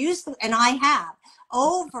I have,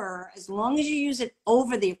 over, as long as you use it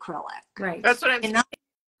over the acrylic. Right. That's what I'm saying. You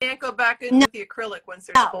can't go back in with the acrylic once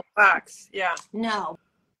there's full wax. Yeah. No.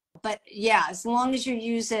 But yeah, as long as you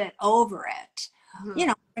use it over it, you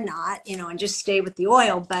know, or not, you know, and just stay with the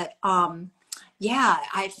oil. But yeah,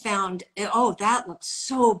 I found, oh, that looks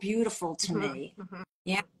so beautiful to me.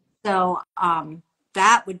 Yeah. So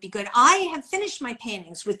that would be good. I have finished my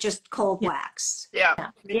paintings with just cold wax.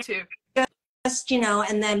 Yeah, me too. Just, you know,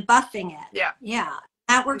 and then buffing it. Yeah. Yeah.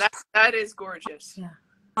 That works. That is gorgeous. Yeah.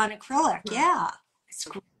 On acrylic. Yeah. It's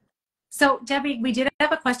great. So Debbie, we did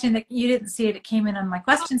have a question that you didn't see it. It came in on my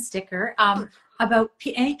question sticker about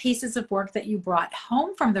any pieces of work that you brought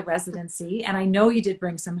home from the residency. And I know you did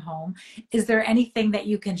bring some home. Is there anything that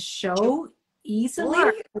you can show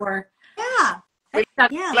easily? Or yeah. We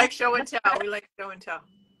like show and tell. We like show and tell.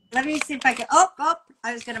 Let me see if I can, oh,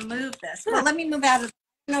 I was going to move this. Well, let me move out of,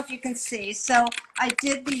 I don't know if you can see. So I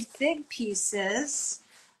did these big pieces.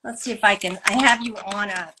 Let's see if I can, I have you on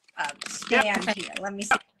a stand here. Let me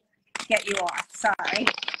see. Get you off. Sorry,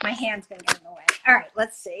 my hand's been getting in the way. All right,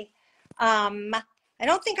 let's see. I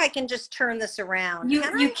don't think I can just turn this around. You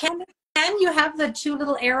can. You have the two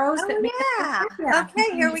little arrows. Oh, that make yeah.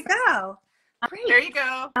 Okay, here we go. Great. There you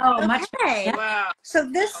go. Oh, okay. Much. Yeah. Wow. So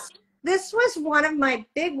this was one of my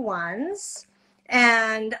big ones,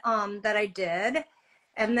 and that I did,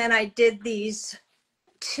 and then I did these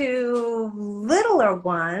two littler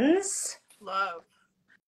ones. Love.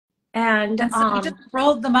 And so you just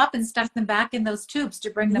rolled them up and stuck them back in those tubes to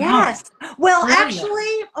bring them home. Well, Brilliant.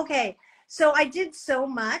 Actually, okay. So I did so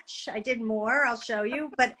much. I did more. I'll show you.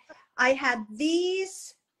 But I had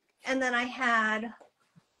these, and then I had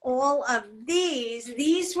all of these.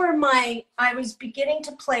 These were I was beginning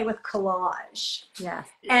to play with collage. Yeah.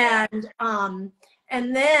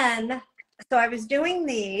 And then, so I was doing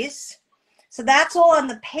these. So that's all on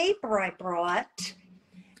the paper I brought.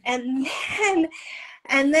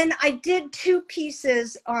 And then I did two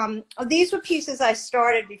pieces. These were pieces I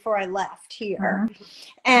started before I left here.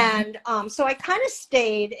 And so I kind of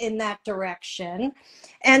stayed in that direction.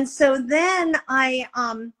 And so then I,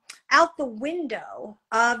 out the window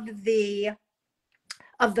of the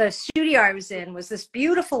studio I was in was this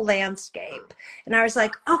beautiful landscape. And I was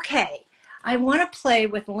like, okay, I want to play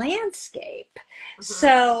with landscape.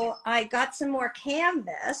 So I got some more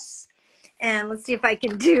canvas. And let's see if I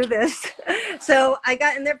can do this. So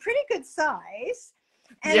and they're pretty good size.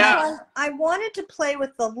 And so I wanted to play with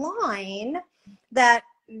the line that,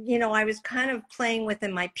 you know, I was kind of playing with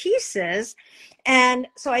in my pieces. And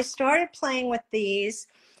so I started playing with these,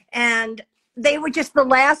 and they were just the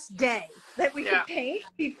last day that we could paint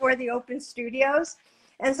before the open studios.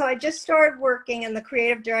 And so I just started working, and the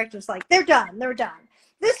creative director was like, they're done.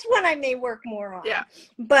 This one I may work more on. Yeah.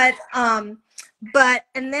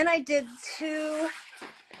 And then I did two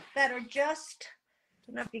that are just, I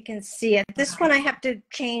don't know if you can see it. This one I have to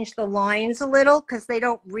change the lines a little because they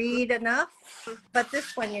don't read enough. But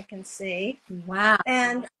this one you can see. Wow.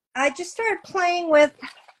 And I just started playing with,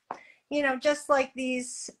 you know, just like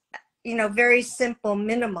these, you know, very simple,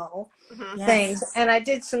 minimal things. And I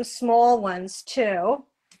did some small ones too.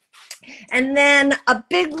 And then a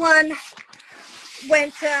big one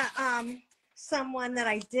went to someone that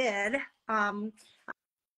I did.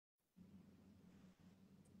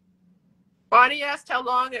 Bonnie asked how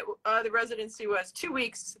long the residency was. 2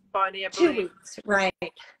 weeks, Bonnie, I believe. 2 weeks, right.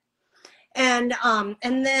 And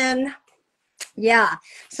then, yeah.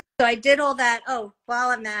 So I did all that. Oh, while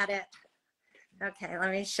I'm at it. Okay,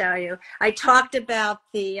 let me show you. I talked about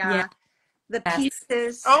the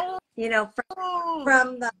pieces, you know,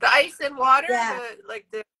 from the ice and water.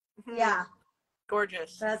 Yeah.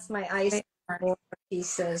 Gorgeous. That's my ice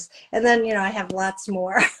pieces. And then, you know, I have lots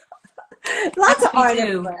more. Lots of art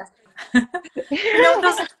everywhere. You know,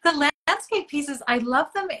 the landscape pieces, I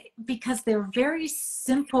love them because they're very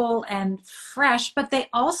simple and fresh, but they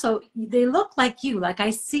look like you. Like I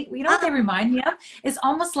see, you know what they remind me of? It's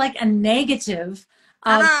almost like a negative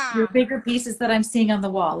of your bigger pieces that I'm seeing on the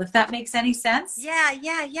wall, if that makes any sense. Yeah.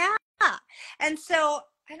 And so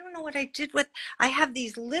I don't know what I did with, I have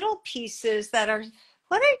these little pieces that are,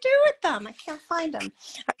 what did I do with them? I can't find them.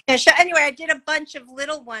 Anyway, I did a bunch of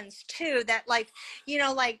little ones too that like, you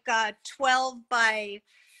know, like 12 by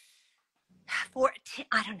 14,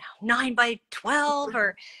 I don't know, 9 by 12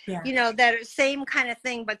 or, you know, that same kind of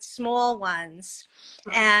thing, but small ones.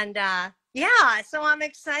 And Yeah, so I'm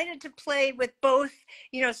excited to play with both,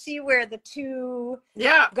 see where the two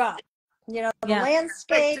go. The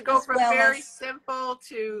landscape to go as from well very as simple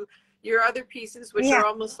to your other pieces, which are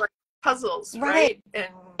almost like puzzles, right? And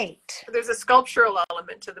there's a sculptural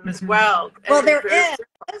element to them as well. Well, there is.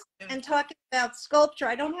 And talking about sculpture,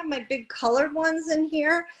 I don't have my big colored ones in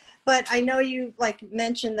here, but I know you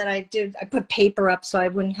mentioned that I put paper up so I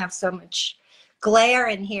wouldn't have so much glare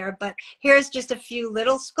in here, but here's just a few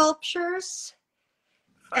little sculptures.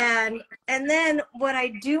 And then what I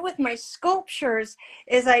do with my sculptures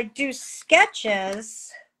is I do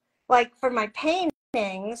sketches, like for my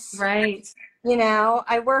paintings. Right.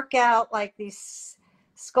 I work out these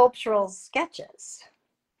sculptural sketches.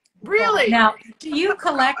 Really? Now, do you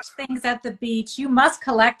collect things at the beach? You must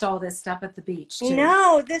collect all this stuff at the beach too.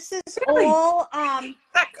 No, this is all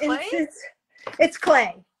that clay? It's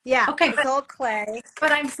clay. Yeah. Okay. It's all clay.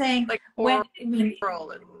 But I'm saying I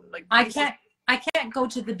can't go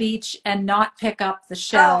to the beach and not pick up the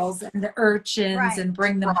shells and the urchins and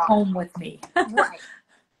bring them home with me. Right.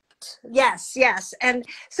 Yes. And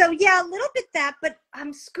so, a little bit that, but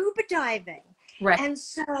I'm scuba diving. Right. And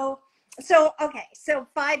so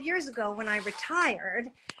 5 years ago when I retired,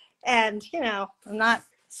 and I'm not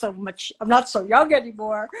so young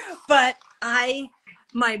anymore, but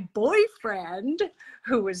my boyfriend,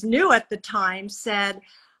 who was new at the time, said,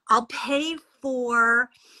 I'll pay for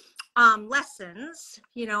lessons,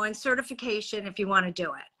 and certification if you want to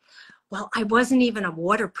do it. Well, I wasn't even a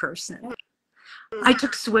water person. I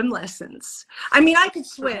took swim lessons. I mean, I could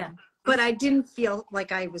swim, but I didn't feel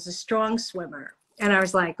like I was a strong swimmer. And I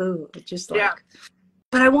was like, ooh,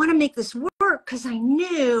 but I want to make this work because I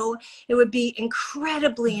knew it would be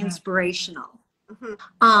incredibly inspirational.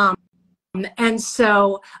 And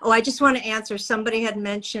so, I just want to answer. Somebody had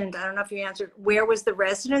mentioned, I don't know if you answered, where was the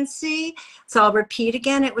residency? So I'll repeat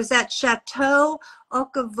again. It was at Chateau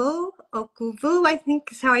Orquevaux, I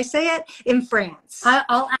think is how I say it, in France.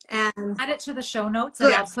 I'll add it to the show notes,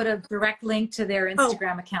 and I'll put a direct link to their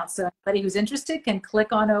Instagram account. So anybody who's interested can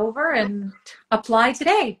click on over and apply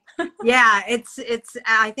today. Yeah, it's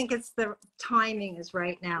I think it's the timing is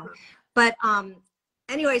right now. But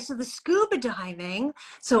anyway, so the scuba diving,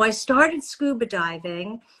 so I started scuba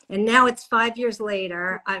diving, and now it's 5 years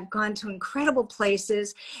later. I've gone to incredible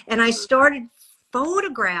places, and I started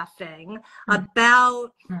photographing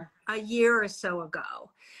about a year or so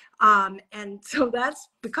ago. And so that's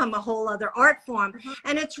become a whole other art form.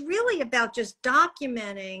 And it's really about just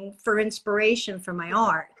documenting for inspiration for my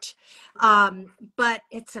art. But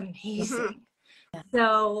it's amazing.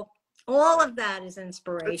 So all of that is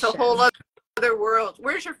inspiration. It's a whole other world.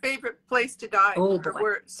 Where's your favorite place to dive?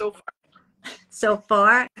 So far? So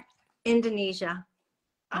far, Indonesia.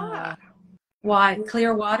 Why?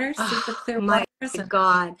 Clear waters? Super clear waters? My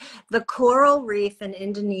God. The coral reef in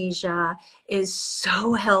Indonesia is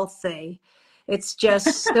so healthy. It's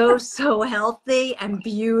just so healthy and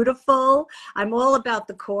beautiful. I'm all about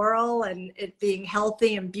the coral and it being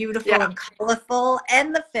healthy and beautiful and colorful,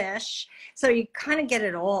 and the fish. So you kind of get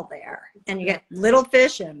it all there. And you get little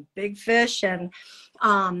fish and big fish, and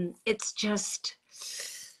it's just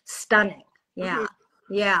stunning. Yeah.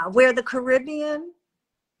 Yeah. Where the Caribbean.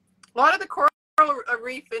 A lot of the coral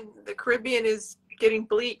reef in the Caribbean is getting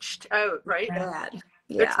bleached out, right? Bad.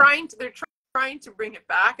 They're trying to bring it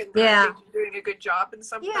back, and they're doing a good job in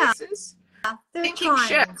some places. Thinking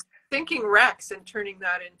ships, thinking wrecks, and turning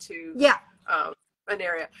that into an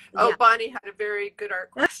area. Oh, Bonnie had a very good art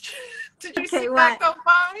question. Did you see that go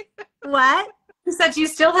by? What? You said you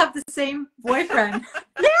still have the same boyfriend.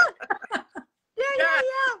 Yeah.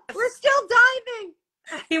 We're still diving.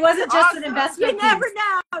 He wasn't just an investment. You never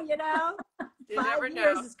know, You 5 never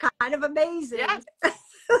years know. is kind of amazing. Yeah.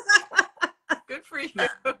 Good for you.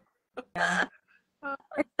 Yeah.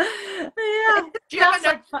 Do you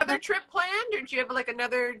have another trip planned, or do you have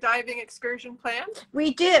another diving excursion planned?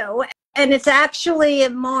 We do, and it's actually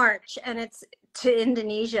in March, and it's to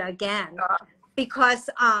Indonesia again, because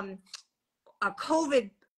COVID.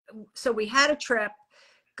 So we had a trip,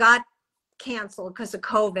 got canceled because of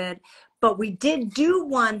COVID, but we did do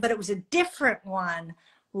one, but it was a different one,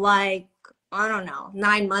 I don't know,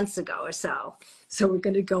 9 months ago or so. So we're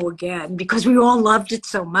going to go again because we all loved it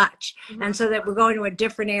so much. And so that we're going to a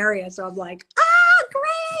different area. So I'm like,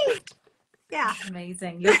 great. Yeah.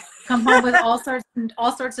 Amazing. You'll come home with all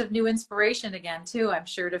sorts of new inspiration again too, I'm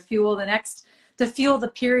sure, to fuel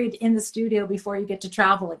the period in the studio before you get to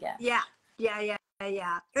travel again. Yeah.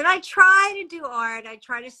 And I try to do art. I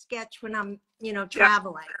try to sketch when I'm,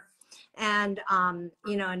 traveling and,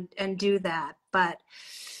 and do that. But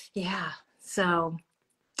yeah, so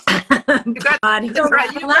You got God, the, he'll-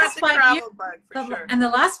 you got the travel bug for sure. And the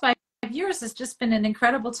last 5 years has just been an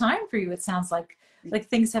incredible time for you. It sounds like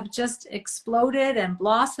things have just exploded and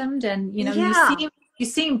blossomed, and you know, Yeah. you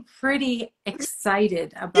seem pretty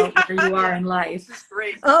excited about where you are in life. This is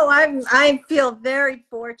great. Oh, I feel very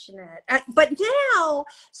fortunate. But now,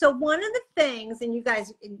 so one of the things, and you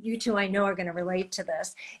guys, you two, I know are going to relate to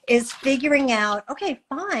this, is figuring out, okay,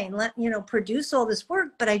 fine, produce all this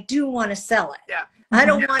work, but I do want to sell it. Yeah. I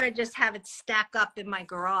don't want to just have it stack up in my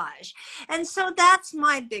garage. And so that's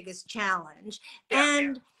my biggest challenge. Yeah.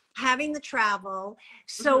 And having the travel.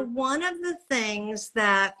 So one of the things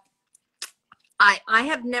that I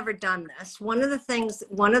have never done this. One of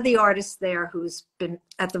the artists there who's been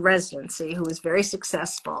at the residency, who is very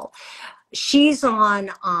successful, she's on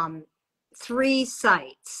 3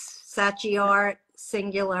 sites, Saatchi Art,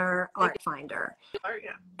 Singular, Art Finder,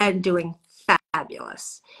 and doing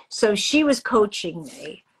fabulous. So she was coaching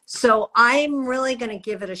me. So I'm really going to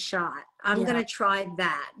give it a shot. I'm going to try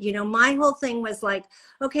that. You know, my whole thing was like,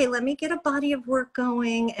 okay, let me get a body of work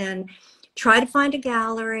going and try to find a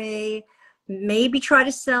gallery, maybe try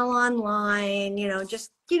to sell online,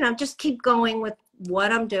 just keep going with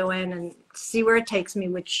what I'm doing and see where it takes me,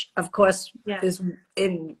 which of course is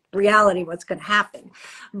in reality what's going to happen.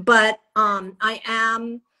 But I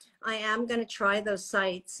am going to try those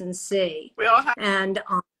sites and see. We all have and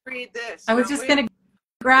to read this. I was just going to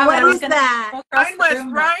grab what it. is that? Mine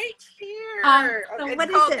was right here. So it's what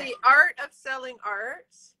is called it? The Art of Selling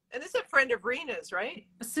Arts. And this is a friend of Rena's, right?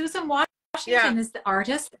 Susan Washington is the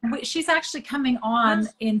artist. She's actually coming on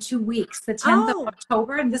in 2 weeks, the 10th of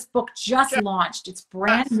October, and this book just launched. It's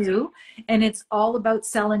brand new, and it's all about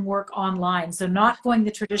selling work online. So not going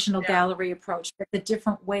the traditional gallery approach, but the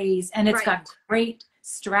different ways. And it's got great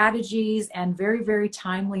strategies and very, very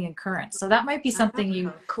timely and current. So that might be something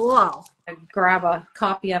you grab a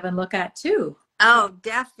copy of and look at too. Oh,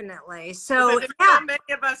 definitely. So there's so many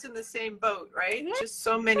of us in the same boat, right? Just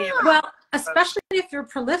so many of us. Well, especially if you're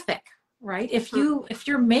prolific, right? If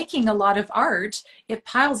you're making a lot of art, it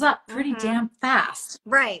piles up pretty damn fast.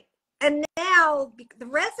 Right. And now the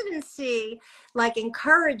residency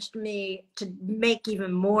encouraged me to make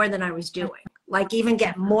even more than I was doing. Like even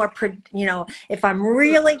get more, if I'm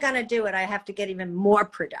really going to do it, I have to get even more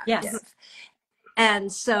productive. Yes.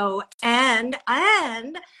 And so, and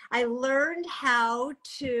I learned how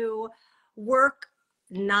to work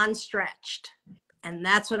non-stretched. And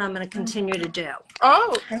that's what I'm going to continue to do.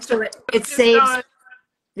 Oh, so it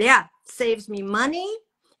saves me money.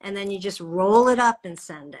 And then you just roll it up and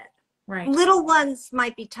send it. Right. Little ones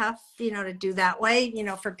might be tough, to do that way,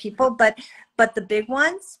 for people, but the big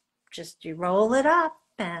ones, just you roll it up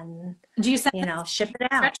and do you send ship it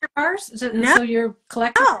out. Stretcher bars? No. So your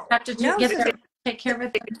collector have to take care of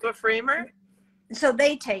it to a framer? So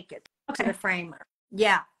they take it to the framer.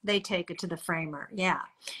 Yeah, they take it to the framer. Yeah.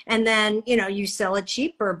 And then, you sell it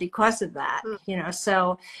cheaper because of that,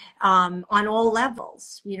 so on all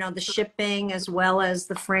levels, the shipping as well as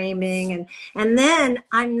the framing. And then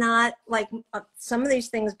I'm not some of these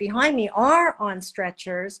things behind me are on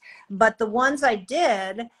stretchers, but the ones I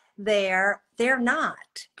did they're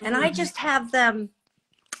not. And I just have them.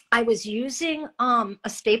 I was using a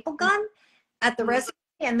staple gun at the residency,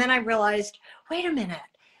 and then I realized, wait a minute,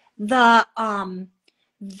 the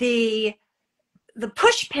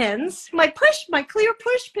push pins, my clear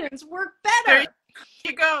push pins work better. There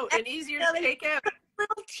you go, and easier to take out.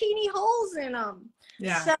 Little teeny holes in them.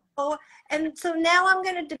 Yeah. So now I'm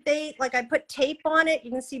going to debate. I put tape on it.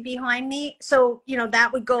 You can see behind me. So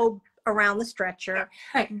that would go around the stretcher.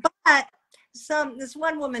 Right. But this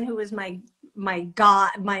one woman who was my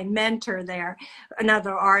mentor there,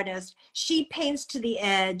 another artist, she paints to the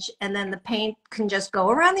edge, and then the paint can just go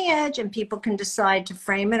around the edge and people can decide to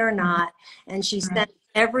frame it or not. And she sent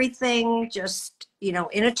everything just, in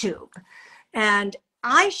a tube. And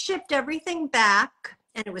I shipped everything back,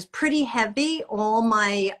 and it was pretty heavy. All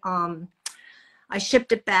my, I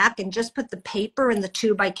shipped it back and just put the paper in the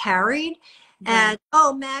tube I carried. And,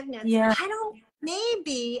 magnets. Yeah. I don't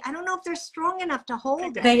know if they're strong enough to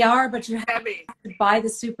hold it. They are, but you have to buy the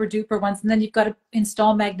super duper ones, and then you've got to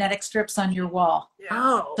install magnetic strips on your wall. Yeah.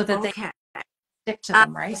 Oh, so that they stick to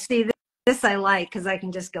them, right? See, this I like because I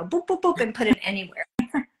can just go boop, boop, boop and put it anywhere.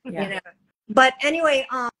 Yeah. But anyway,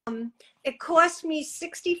 it cost me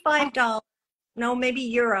 $65, no, maybe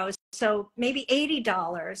euros, so maybe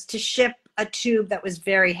 $80 to ship a tube that was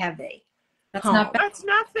very heavy. That's not bad. That's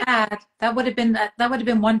not bad. That would have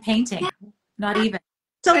been one painting, not even.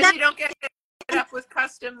 So that you don't get it up with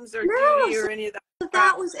customs or duty or any of that. So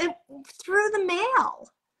that was it through the mail.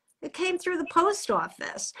 It came through the post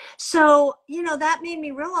office. So, you know, that made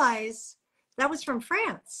me realize that was from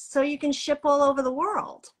France. So you can ship all over the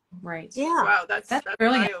world. Right. Yeah. Wow, that's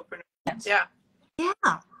brilliant. eye-opener. Yeah.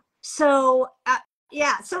 Yeah. So,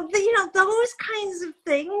 yeah. So, you know, those kinds of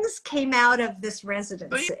things came out of this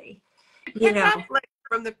residency. Pick up like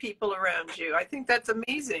from the people around you. I think that's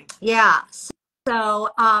amazing. Yeah. So,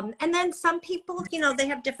 and then some people, you know, they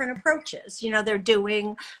have different approaches. You know, they're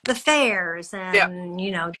doing the fairs and,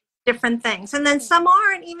 you know, different things. And then some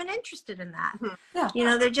aren't even interested in that. Yeah. You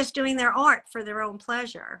know, they're just doing their art for their own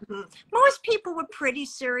pleasure. Most people were pretty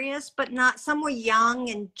serious, but not, some were young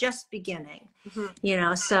and just beginning, you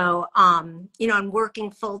know, so, you know, and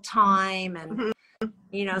working full time and,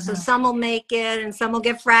 you know, so some will make it and some will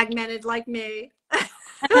get fragmented like me.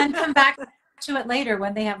 And then come back to it later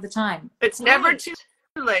when they have the time. It's never too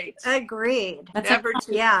late. Agreed. That's never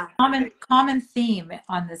too common theme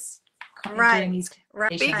on this. Right.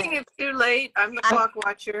 Speaking of too late, I'm the clock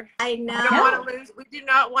watcher. I know. We don't want to lose. We do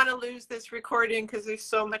not want to lose this recording because there's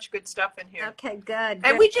so much good stuff in here. Okay, good.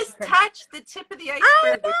 And we just touched the tip of the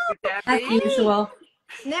iceberg with you, Debbie. As usual.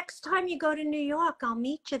 Next time you go to New York, I'll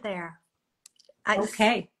meet you there.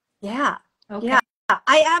 Okay. Yeah. Okay. Yeah.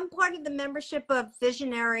 I am part of the membership of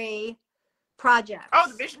Visionary Project. Oh,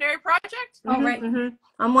 the Visionary Project? Oh, right.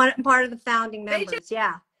 I'm part of the founding members.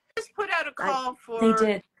 Just put out a call for They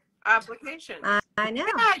did. applications. I know.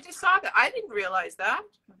 Yeah, I just saw that. I didn't realize that.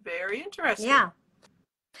 Very interesting. Yeah.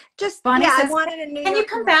 Just Bonnie says, I wanted a New York. Can you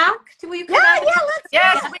come back? Will you come back? Yeah, let's.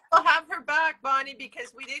 Yes, we will have her back, Bonnie,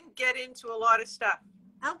 because we didn't get into a lot of stuff.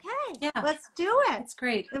 Okay. Yeah. Let's do it. That's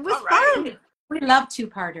great. It was All right. fun. We love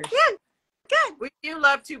two-parters. Yeah. Good. We do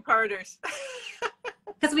love two-parters.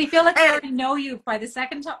 Because we feel like we already know you by the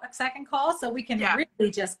second call, so we can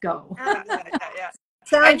really just go. Yeah.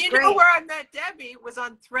 Sounds and you great. know where I met Debbie was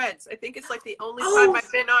on Threads. I think it's like the only time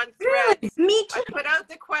I've been on Threads. Me too. I put out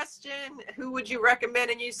the question, who would you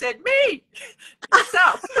recommend? And you said, me,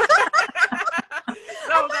 yourself. So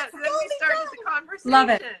then we started the conversation. Love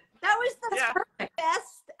it. That was the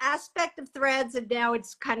best aspect of Threads, and now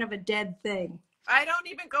it's kind of a dead thing. I don't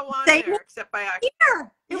even go on there except by accident.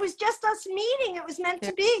 Here, it was just us meeting. It was meant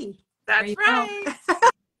to be. That's right.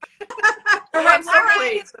 I'm so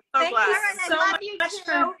pleased. I'm so glad. so I much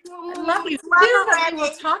too. I love you Love too. you, We'll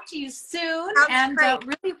Debbie. talk to you soon. Sounds And great.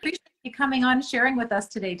 really appreciate you coming on and sharing with us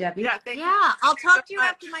today, Debbie. Yeah, thank you. Yeah, I'll talk to you so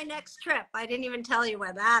much. after my next trip. I didn't even tell you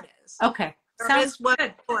where that is. Okay. There Sounds is one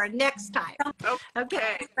good. for next time. Okay.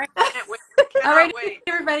 Okay. Can't wait. All right, Cannot wait.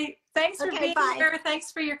 everybody. Thanks for being bye. here.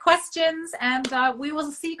 Thanks for your questions. And we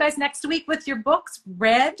will see you guys next week with your books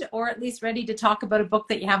read, or at least ready to talk about a book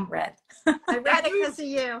that you haven't read. I read it because of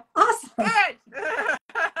you. Awesome. Good.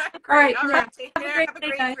 All right. All right. Take care. Have a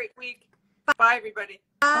day, guys. great week. Bye, everybody.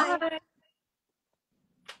 Bye. Bye.